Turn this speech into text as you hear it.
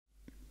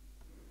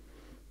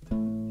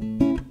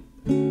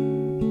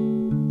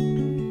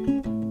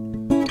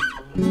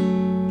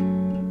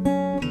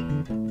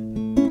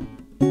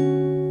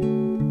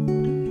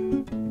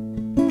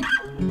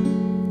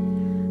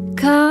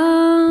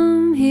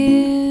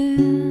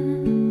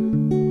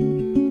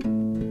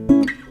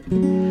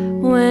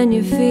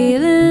when you're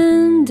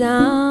feeling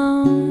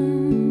down.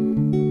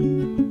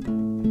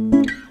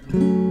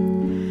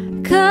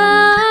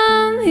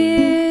 Come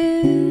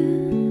here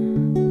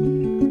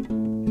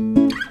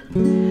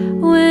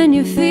when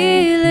you're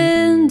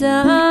feeling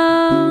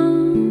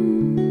down.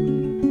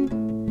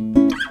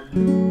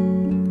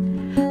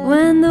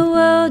 When the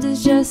world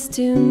is just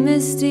too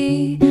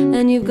misty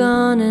and you've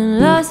gone and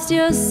lost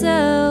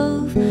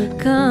yourself,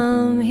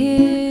 come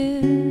here.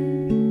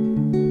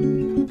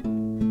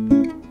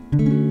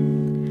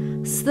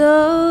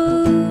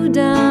 Slow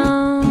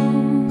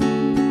down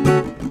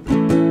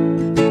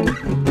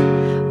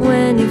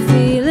when you're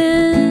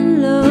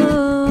feeling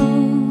low.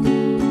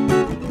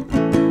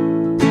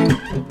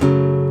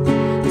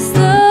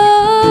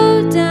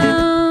 Slow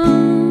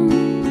down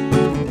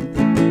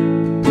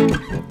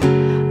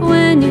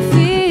when you're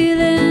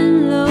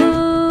feeling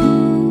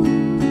low.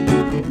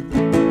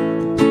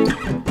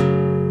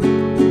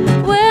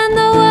 When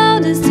the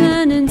world is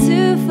turning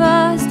too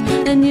fast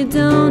and you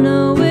don't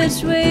know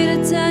which way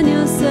to turn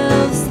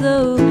yourself,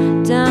 slow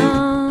down.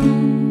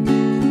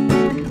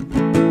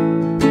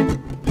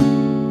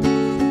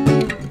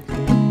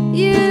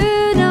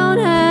 You don't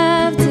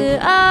have to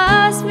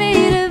ask me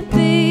to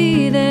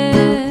be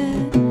there,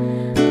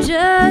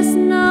 just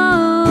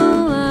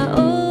know I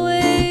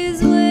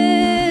always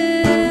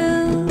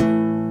will.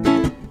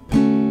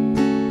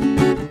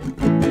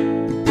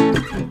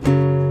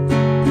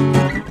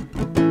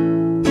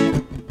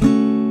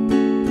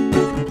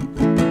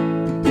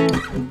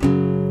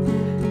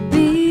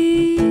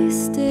 Be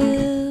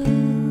still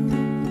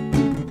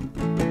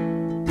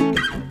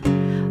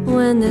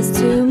when there's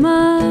too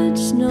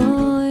much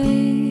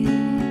noise.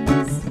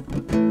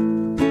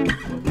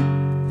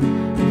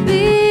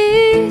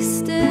 Be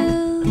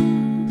still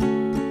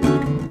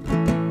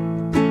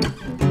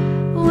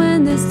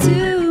when there's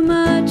too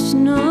much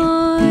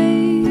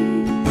noise.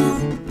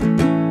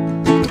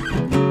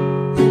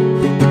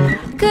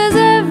 'Cause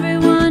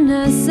everyone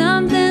has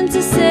something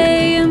to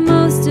say, and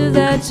most of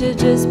that should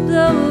just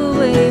blow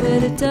away,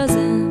 but it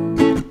doesn't.